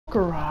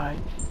Valkyrie,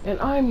 and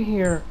I'm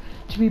here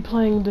to be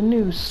playing the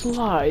new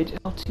Slide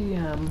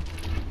LTM.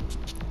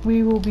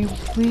 We will be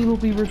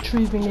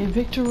retrieving a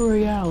Victory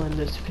Royale in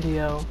this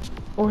video.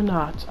 Or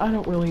not, I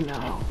don't really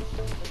know.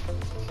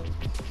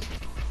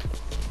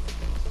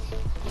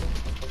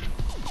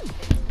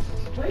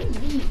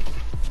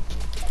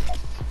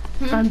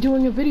 I'm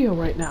doing a video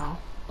right now.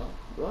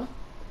 What?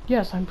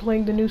 Yes, I'm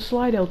playing the new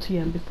Slide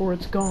LTM before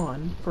it's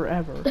gone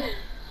forever.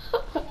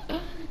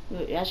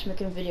 You're actually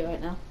making a video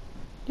right now?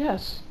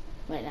 Yes.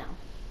 Right now?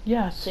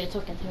 Yes. So you're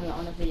talking to me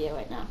on a video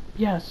right now?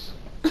 Yes.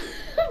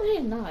 I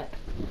am not.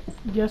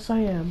 Yes, I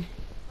am.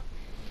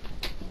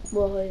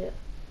 Well, yeah.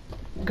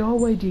 Go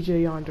away,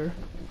 DJ Yonder.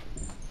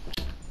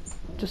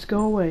 Just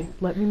go away.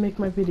 Let me make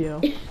my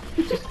video.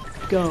 Just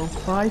go.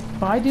 Bye,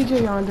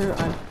 DJ Yonder.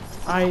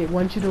 I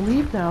want you to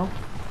leave now.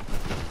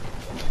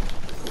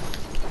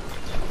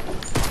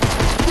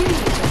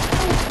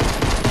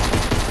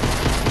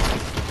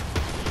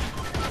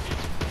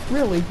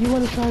 Really? You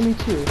want to try me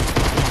too?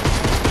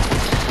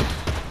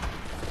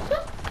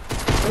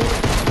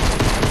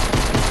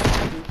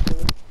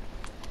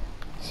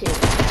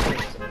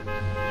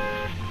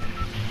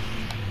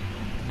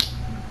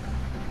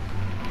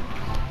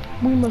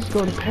 We must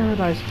go to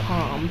Paradise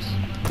Palms.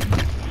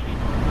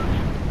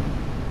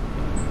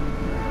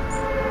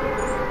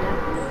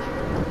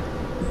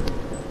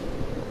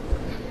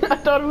 I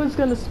thought it was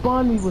gonna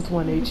spawn me with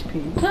 1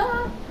 HP.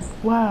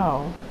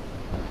 Wow.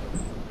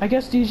 I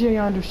guess DJ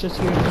Yonder's just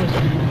here to just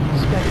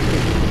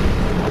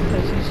spectate.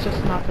 Because he's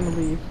just not gonna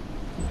leave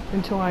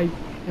until I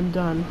am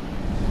done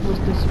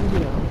with this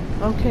video.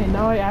 Okay,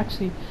 now I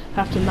actually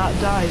have to not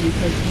die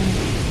because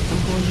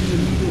I'm going to be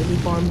immediately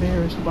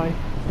bombarded by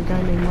a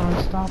guy named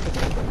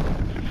Non-Stoppable.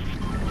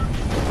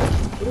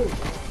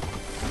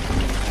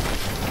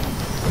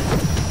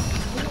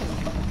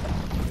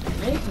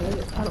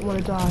 I don't want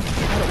to die. I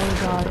don't want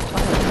to die.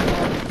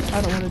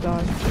 I don't want to die. I don't want to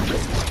die.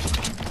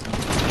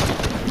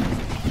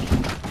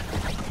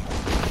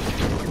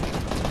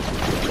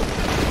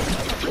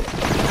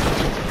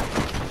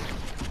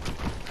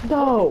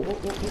 No!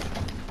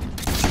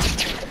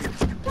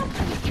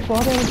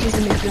 Fall damage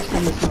doesn't exist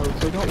in this mode,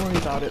 so don't worry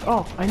about it.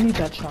 Oh, I need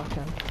that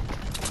shotgun.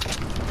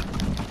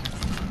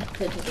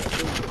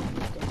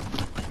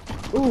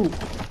 Ooh.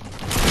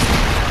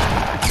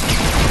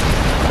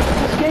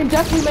 This game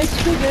definitely makes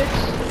physics.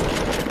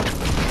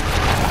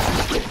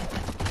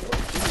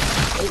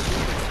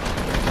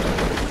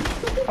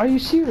 Are you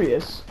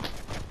serious?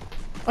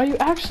 Are you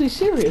actually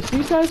serious?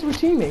 These guys were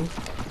teaming.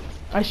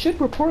 I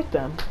should report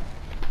them.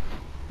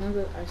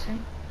 I see.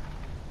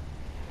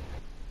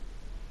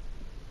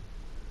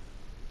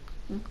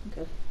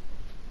 Okay.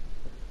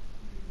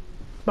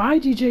 Bye,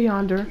 DJ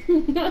Yonder.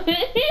 You're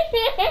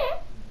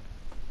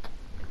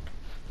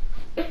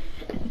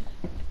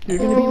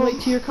gonna be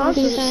late to your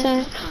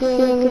concert.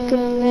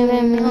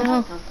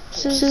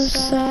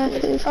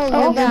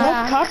 Oh,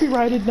 nope,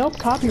 copyrighted. Nope,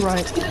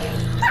 copyright.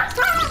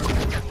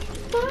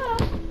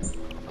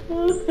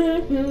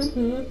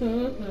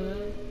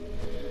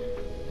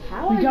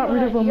 We got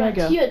rid of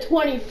Omega. Tier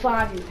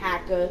 25, you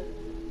hacker.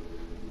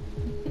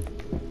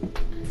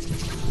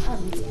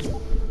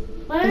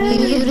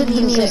 Muted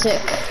the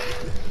music.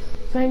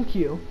 Thank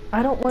you.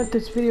 I don't want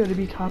this video to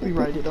be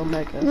copyrighted,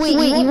 Omega. Wait,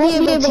 you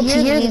won't be able to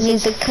hear the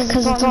music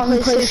because it's on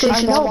PlayStation.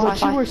 I know, but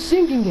you were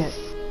singing it.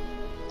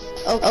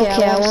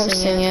 Okay, I won't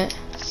sing it.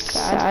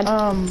 Sad.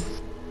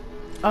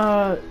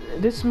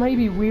 This may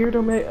be weird,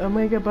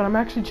 Omega, but I'm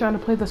actually trying to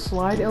play the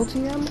Slide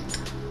LTM.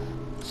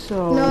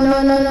 So...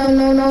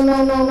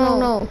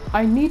 No.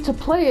 I need to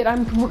play it.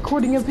 I'm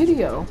recording a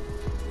video.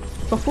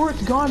 Before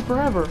it's gone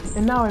forever,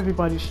 and now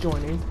everybody's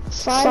joining.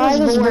 Slide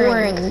is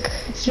boring.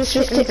 It's just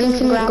an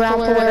infinite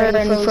grappler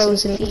and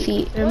frozen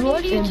feet. And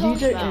look, and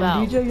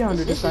DJ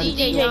Yonder decided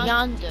to DJ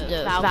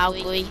Yonder,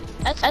 Valkyrie.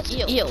 That's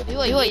you. Who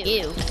are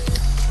you?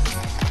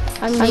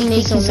 I'm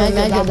making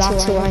Omega,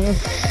 that's who I am.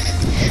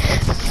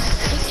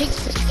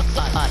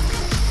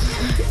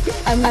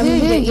 I'm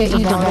gonna get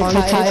you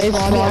demonetized,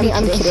 Bonnie.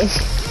 I'm kidding.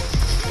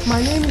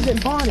 My name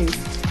isn't Bonnie.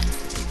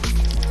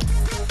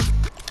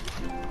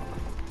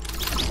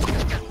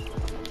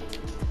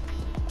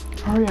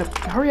 Hurry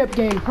up,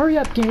 game. Hurry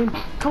up, game.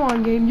 Come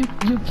on, game. You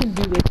can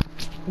do this.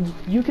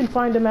 You can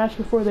find a match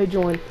before they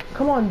join.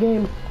 Come on,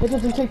 game. It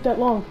doesn't take that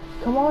long.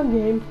 Come on,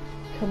 game.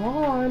 Come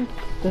on.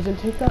 Doesn't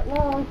take that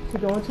long to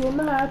go into a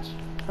match.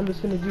 I'm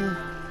just gonna do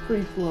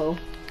free flow.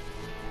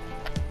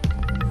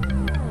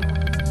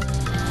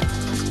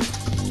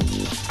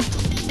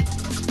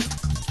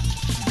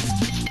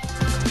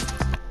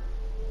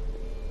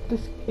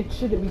 It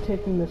shouldn't be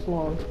taking this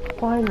long.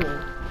 Finally.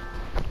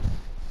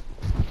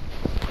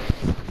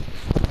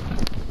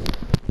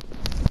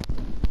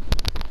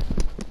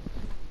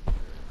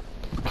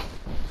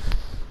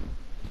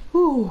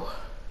 Whew.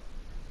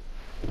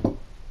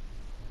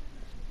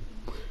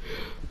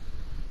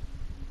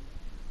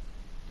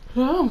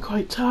 Well, I'm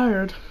quite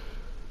tired.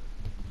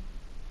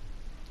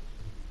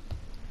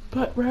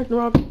 But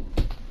Ragnarok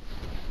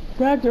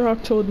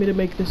told me to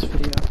make this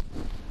video.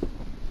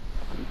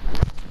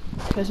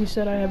 As you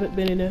said, I haven't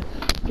been in a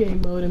game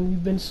mode, and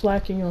we've been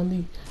slacking on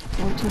the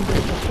 14 days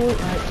of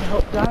Fortnite to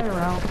help Dyer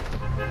out.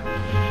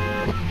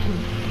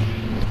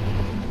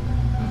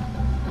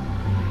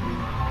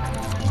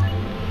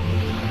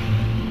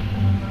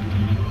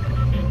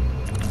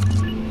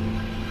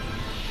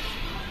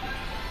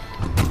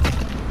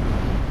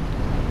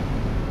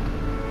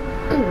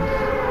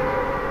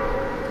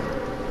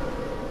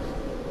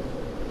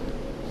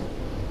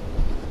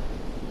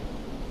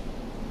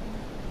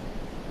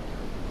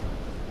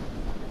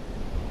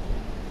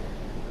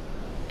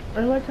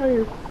 I like how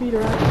your feet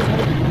are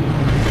actually...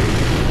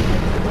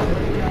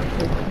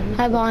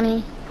 Hi,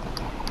 Bonnie.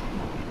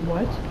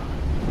 What?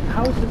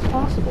 How is this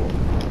possible?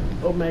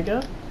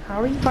 Omega?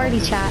 How are you? Party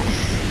chat.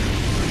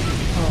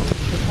 Oh,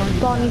 the party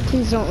Bonnie, chat.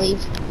 please don't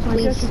leave. So I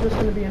Please. guess you're just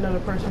gonna be another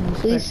person who's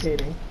Please.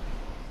 spectating.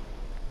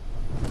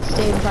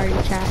 Stay in party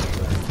chat.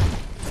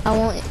 I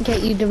won't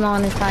get you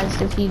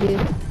demonetized if you do.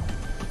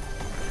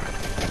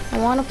 I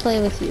want to play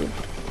with you.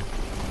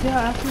 Yeah,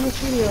 after this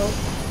video.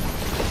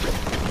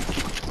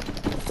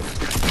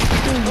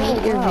 I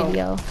hate your wow.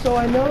 video. So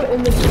I know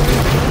in this game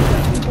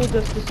that people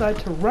just decide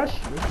to rush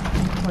you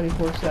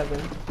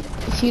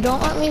 24/7. If you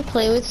don't let me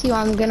play with you,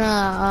 I'm gonna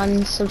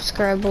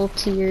unsubscribe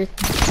to your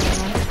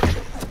channel.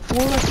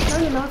 Well, that's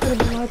kind of not going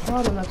to be my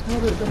problem. That's kind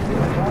of going to be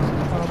my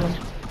boss's problem.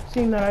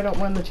 Seeing that I don't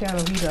run the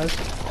channel, he does.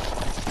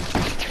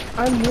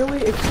 I'm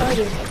really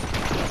excited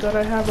that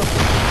I have a...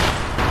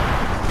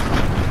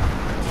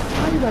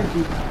 How did I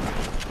do that?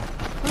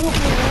 I don't know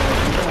how I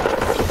did that.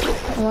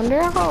 I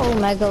wonder how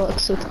Omega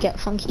looks with Get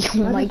Funky.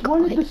 Oh my I just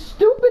wanted god. the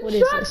stupid What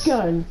is this?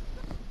 shotgun!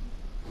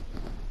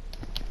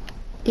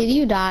 Did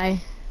you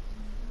die?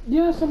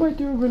 Yeah, somebody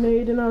threw a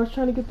grenade and I was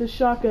trying to get this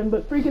shotgun,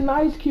 but freaking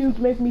ice cubes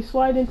make me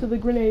slide into the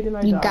grenade and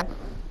I You died.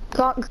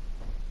 got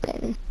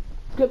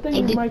Good thing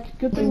your mic,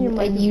 good thing your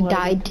mic and is you lagging,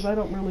 died. because I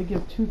don't really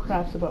give two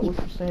craps about what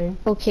you're saying.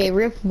 Okay,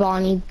 rip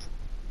Bonnie.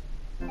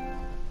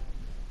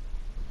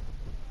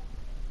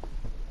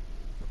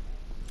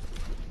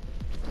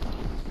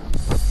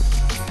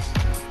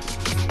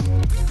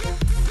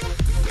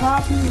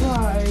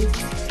 Copyright.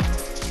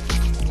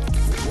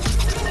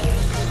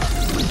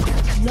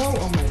 No,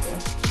 Omega.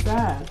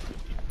 Bad.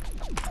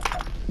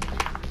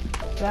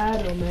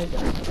 Bad, Omega.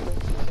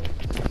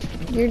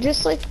 You're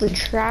just like the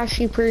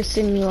trashy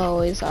person you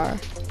always are.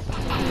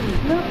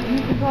 No, you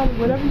can call me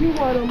whatever you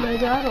want,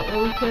 Omega. I don't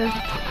really care.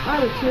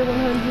 I'm a tier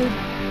 100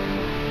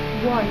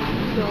 wife,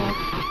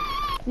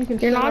 so you can.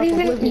 You're shut not up. even.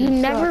 Oblivion You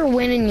never sucks.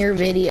 win in your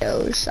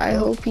videos. I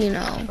hope you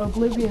know.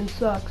 Oblivion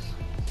sucks.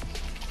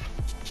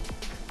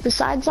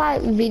 Besides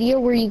that video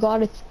where you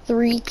got a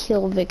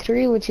 3-kill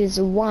victory, which is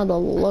one of the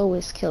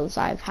lowest kills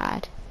I've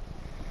had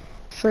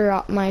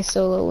for my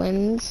solo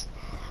wins,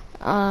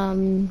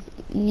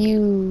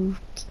 you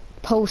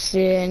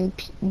posted and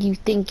you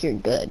think you're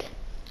good.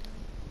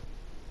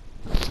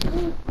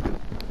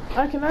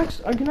 I can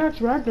ask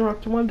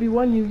Ragnarok to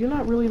 1v1 you. You're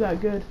not really that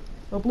good.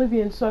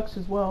 Oblivion sucks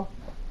as well.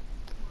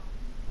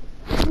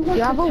 You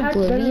have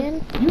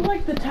Oblivion? You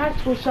like the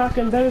tactical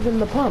shotgun better than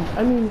the pump.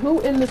 I mean, who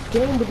in this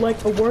game would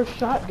like a worse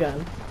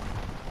shotgun?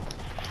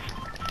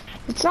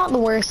 It's not the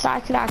worst.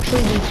 I could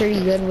actually be pretty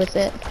good with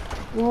it.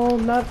 Well,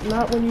 not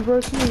when you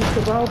verse me,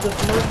 because I'll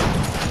just murk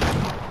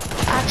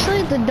you.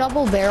 Actually, the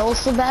double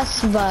barrel's the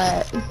best,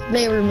 but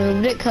they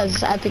removed it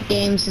because Epic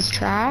Games is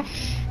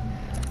trash.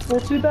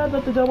 Well, too bad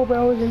that the double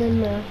barrel isn't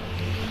in there.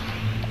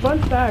 Fun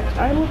fact,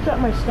 I looked at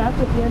my stats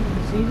at the end of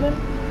the season,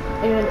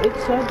 and it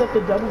said that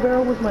the double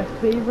barrel was my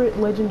favorite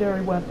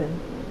legendary weapon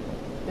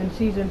in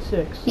Season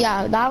 6.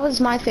 Yeah, that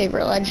was my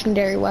favorite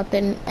legendary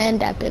weapon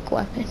and epic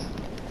weapon.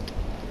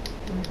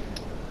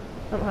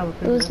 I don't have a It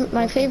favorite was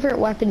my favorite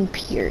weapon,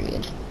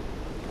 period.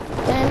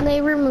 Then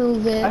they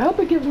remove it. I hope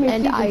it gives me a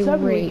and Season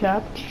 7 raged.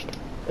 recap.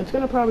 It's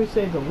gonna probably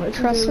say the legendary.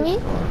 Trust me,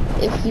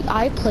 if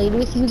I played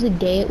with you the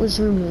day it was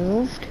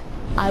removed,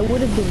 I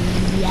would have been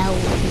yelling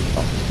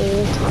the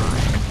whole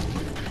time.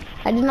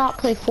 I did not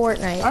play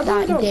Fortnite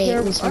that day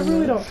it was removed. I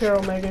really don't care,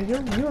 Omega.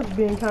 You're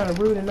being kind of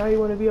rude, and now you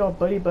want to be all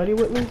buddy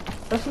with me.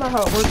 That's not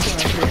how it works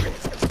around here.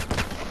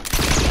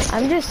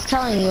 I'm just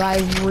telling you, I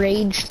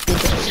raged the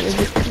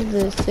day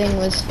the thing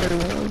was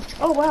removed.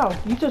 Oh wow,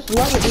 you just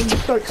love it when you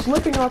start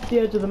slipping off the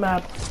edge of the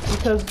map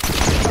because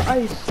the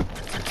ice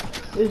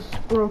is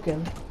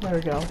broken. There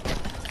we go.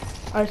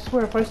 I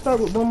swear, if I start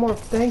with one more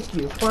thank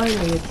you,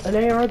 finally, it's an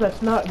AR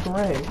that's not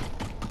gray.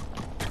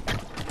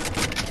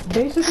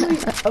 Basically,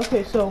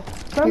 okay, so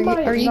from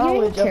my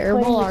knowledge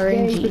of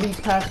playing this game for these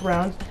past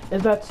rounds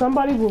is that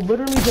somebody will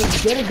literally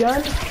just get a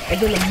gun and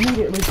then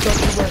immediately start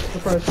to rush the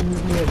person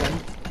who's near them.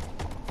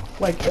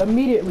 Like,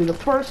 immediately, the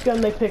first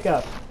gun they pick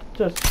up.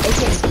 Just,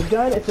 okay,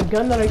 it's a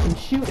gun that I can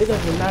shoot, it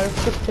doesn't matter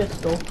if it's a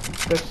pistol.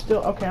 There's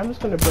still, okay, I'm just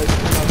gonna break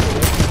this up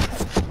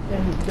here.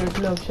 And there's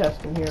no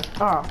chest in here.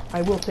 Ah,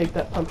 I will take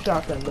that pump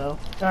shotgun though.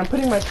 And I'm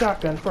putting my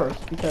shotgun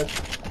first because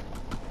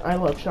I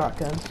love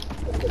shotguns.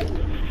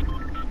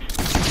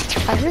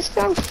 I just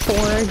found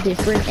 4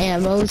 different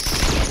ammos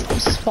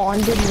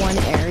spawned in one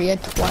area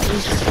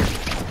twice.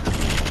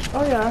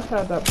 Oh yeah, I've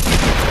had that.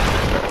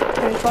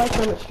 Okay,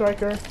 5-minute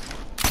striker.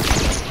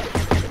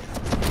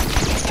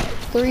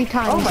 3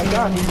 times. Oh my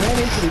god, we ran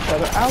into each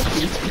other.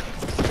 Ouchie.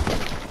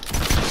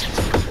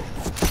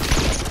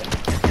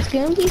 It's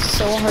gonna be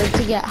so hard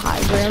to get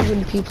high ground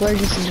when people are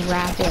just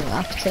grappling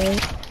up to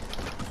it.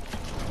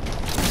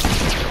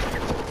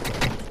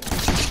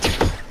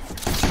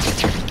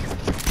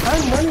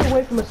 I'm running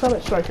away from a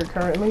summit striker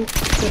currently,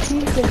 but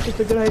he thinks it's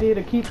a good idea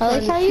to keep I trying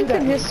like to how you shoot at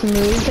can me. just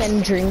move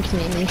and drink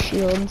mini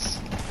shields.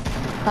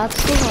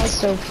 That's the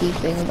most OP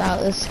thing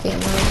about this game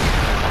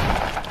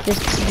mode.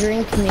 Just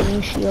drink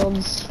mini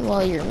shields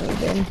while you're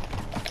moving.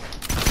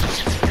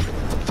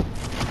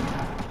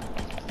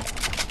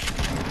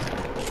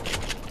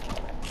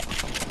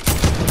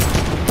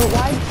 But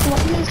why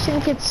do you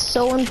think it's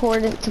so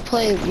important to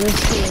play this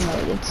game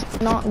mode? It's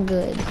not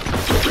good.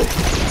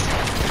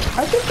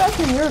 I think that's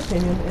in your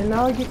opinion, and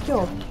now I get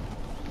killed.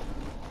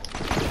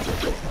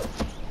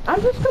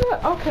 I'm just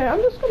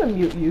gonna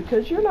mute you,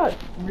 because you're not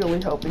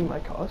really helping my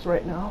cause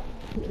right now.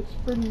 It's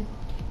pretty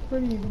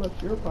much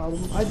your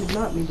problem. I did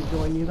not mean to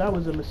join you, that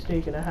was a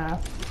mistake and a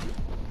half.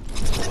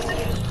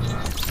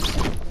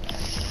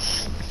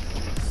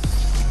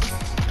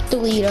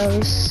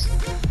 Doritos.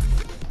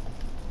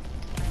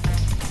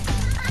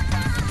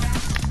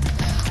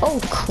 Oh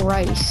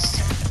Christ.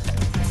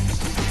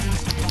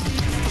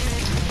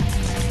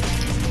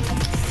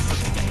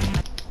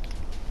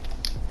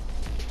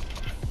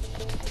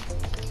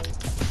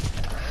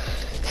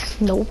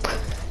 Nope.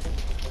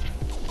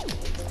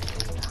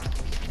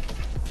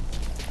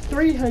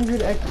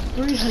 300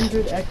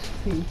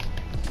 XP.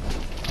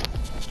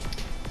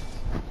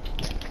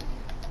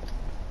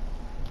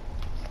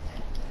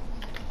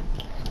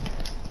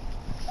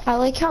 I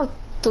like how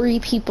 3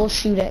 people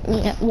shoot at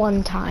me at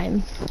one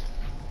time.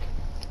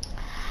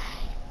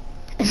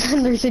 And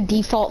then there's a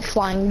default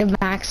flying to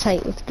max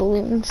height with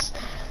balloons.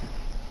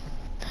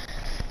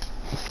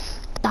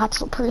 That's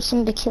the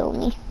person to kill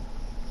me.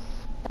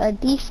 A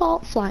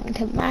default flying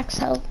to max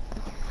health.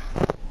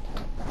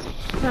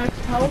 Max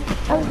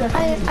health?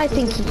 I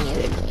think he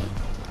muted me.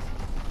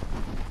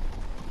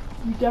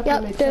 You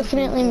definitely Yep,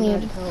 definitely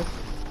muted. Oh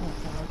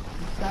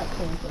god,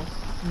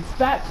 you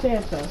fat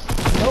Santa.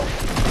 Nope.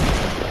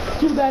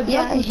 Too bad.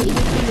 Yeah, I hate you. In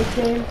this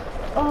game.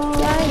 Oh.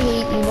 Yeah, I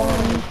hate you,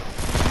 Vaughn.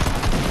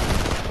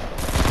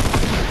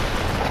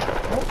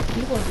 Oh,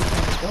 people are just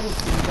double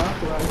teaming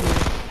Valkyrie out here.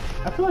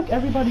 I feel like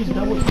everybody's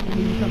double teaming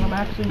me because I'm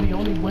actually the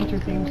only winter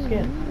themed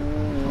skin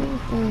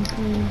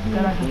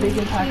that has a big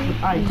impact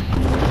with ice.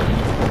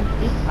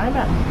 I'm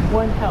at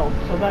 1 health,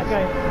 so that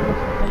guy must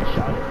have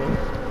headshot me.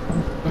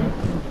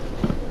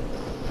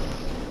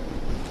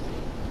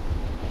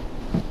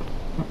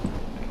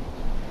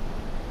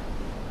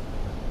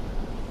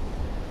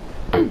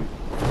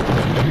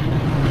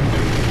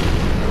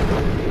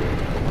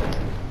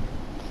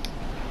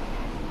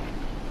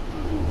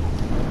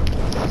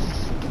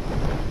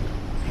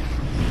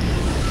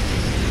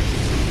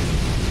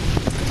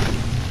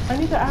 I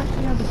need to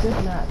actually have a good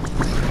match.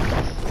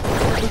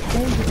 This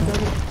game just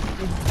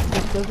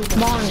doesn't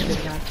have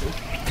good matches.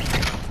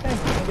 Okay,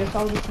 I guess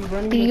I'll just be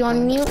running. Did you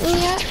unmute me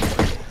yet?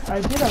 I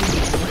did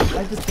unmute you. I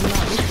just did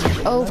not listen to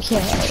you.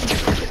 Okay,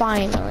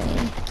 finally.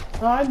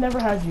 No, I've never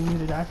had you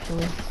muted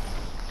actually.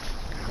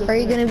 Are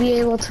you gonna be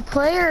able to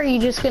play, or are you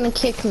just gonna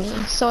kick me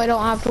so I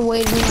don't have to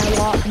wait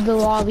in the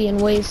lobby and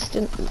waste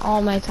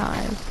all my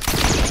time?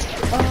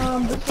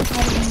 This will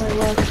probably be my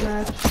last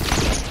match.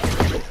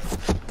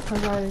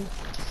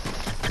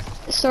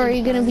 So are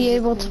you gonna be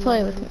able to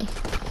play with me?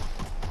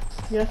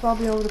 Yes, I'll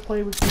be able to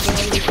play with you,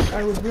 but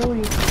I would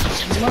really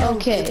love.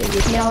 Okay,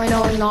 now I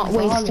know I'm not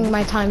wasting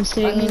my time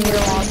sitting in your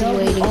lobby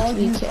waiting to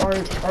be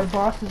kicked. Our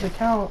boss's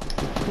account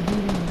to do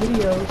these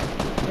videos,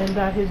 and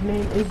that his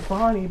name is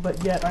Bonnie,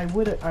 but yet I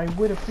would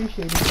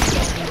appreciate it if you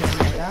called me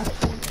my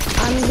actual name.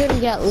 I'm gonna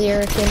get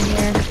Lyric in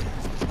here.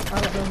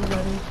 I don't know who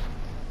that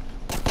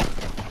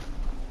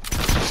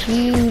is.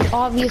 You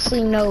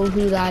obviously know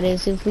who that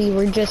is if we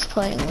were just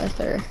playing with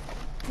her.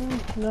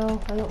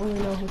 No, I don't really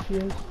know who she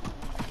is.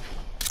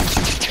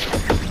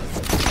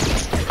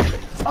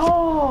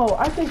 Oh,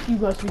 I think you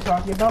must be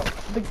talking about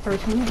the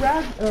person who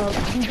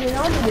DJ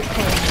Andre was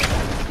playing.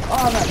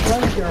 Oh, that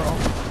gun girl.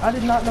 I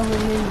did not know her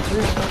name was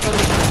Rick. I thought it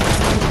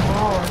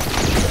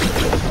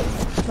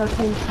was That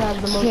seems to have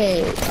the most...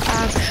 Okay,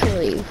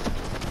 actually,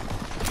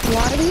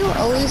 why do you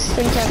always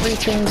think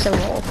everything's a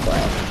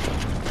roleplay?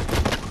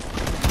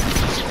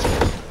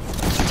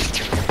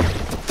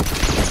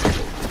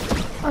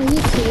 Are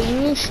you kidding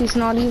me? She's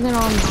not even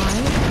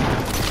online?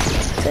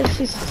 So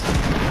she's...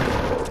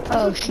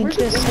 Oh, she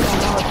just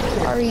got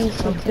off. Are you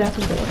kidding me?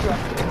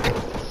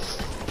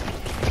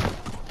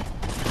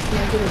 Can I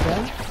get a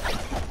gun?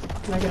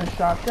 Can I get a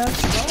shotgun?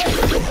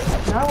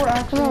 Alright. Now we're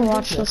actually... I'm gonna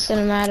watch the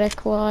cinematic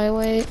while I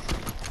wait.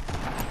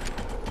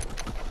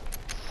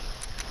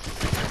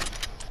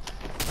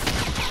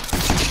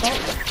 Oh.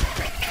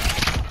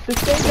 This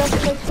game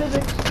doesn't make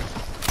physics.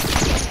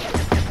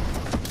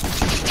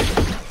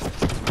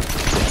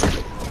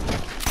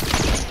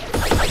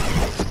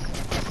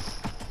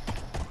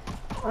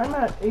 I'm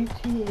at 18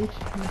 HP.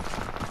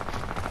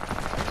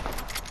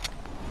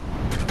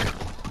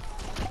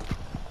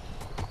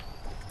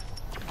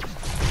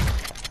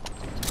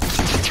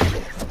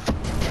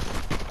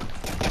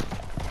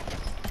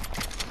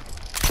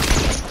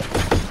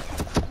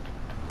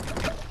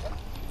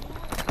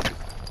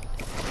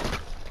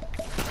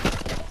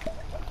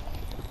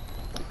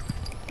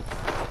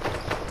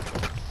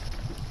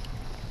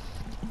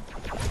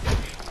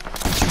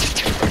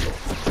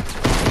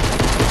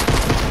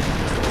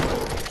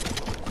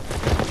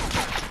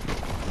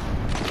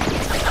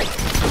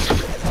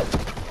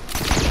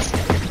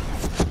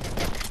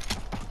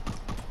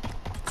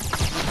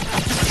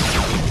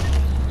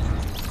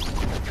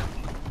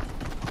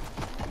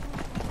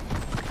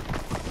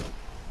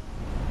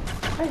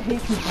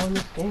 hate people in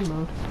this game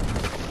mode.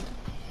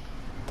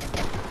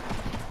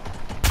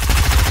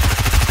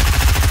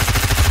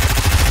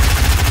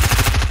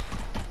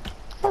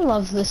 I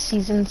love this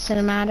season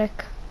cinematic.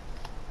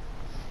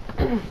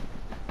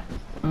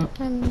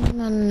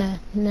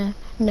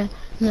 No.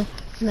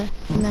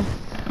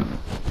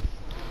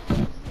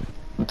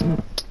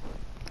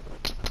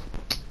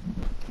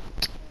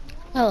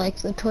 I like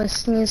the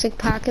Twist music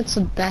pack. It's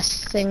the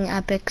best thing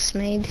Epic's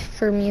made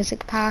for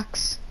music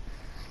packs.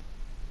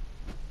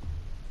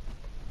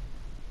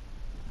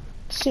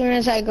 As soon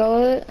as I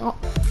go... Oh.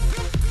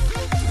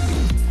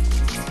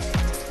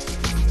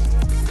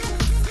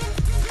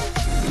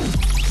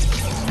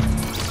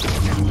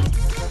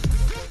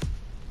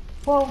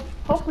 Well,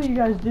 hopefully you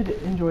guys did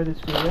enjoy this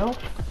video.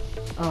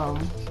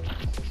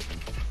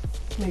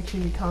 Make sure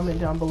you comment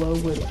down below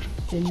what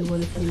skin you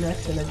want to see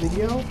next in a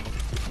video.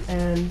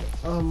 And,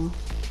 I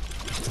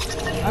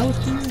will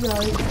see you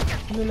guys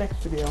in the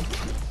next video.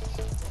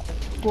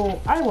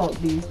 Well, I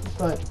won't be,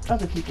 but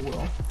other people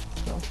will.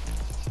 So,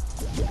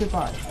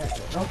 goodbye.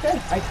 Okay,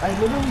 I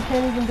literally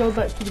can't even go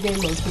back to the game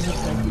mode because this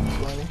guy keeps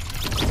joining.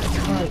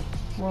 Alright,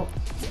 well,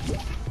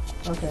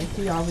 okay,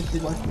 he obviously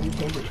wants me to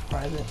change it to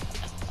private.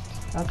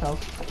 That's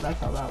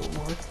how that would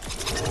work.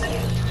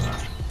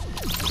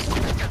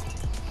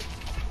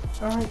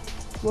 Alright,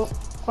 well,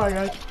 bye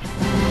guys.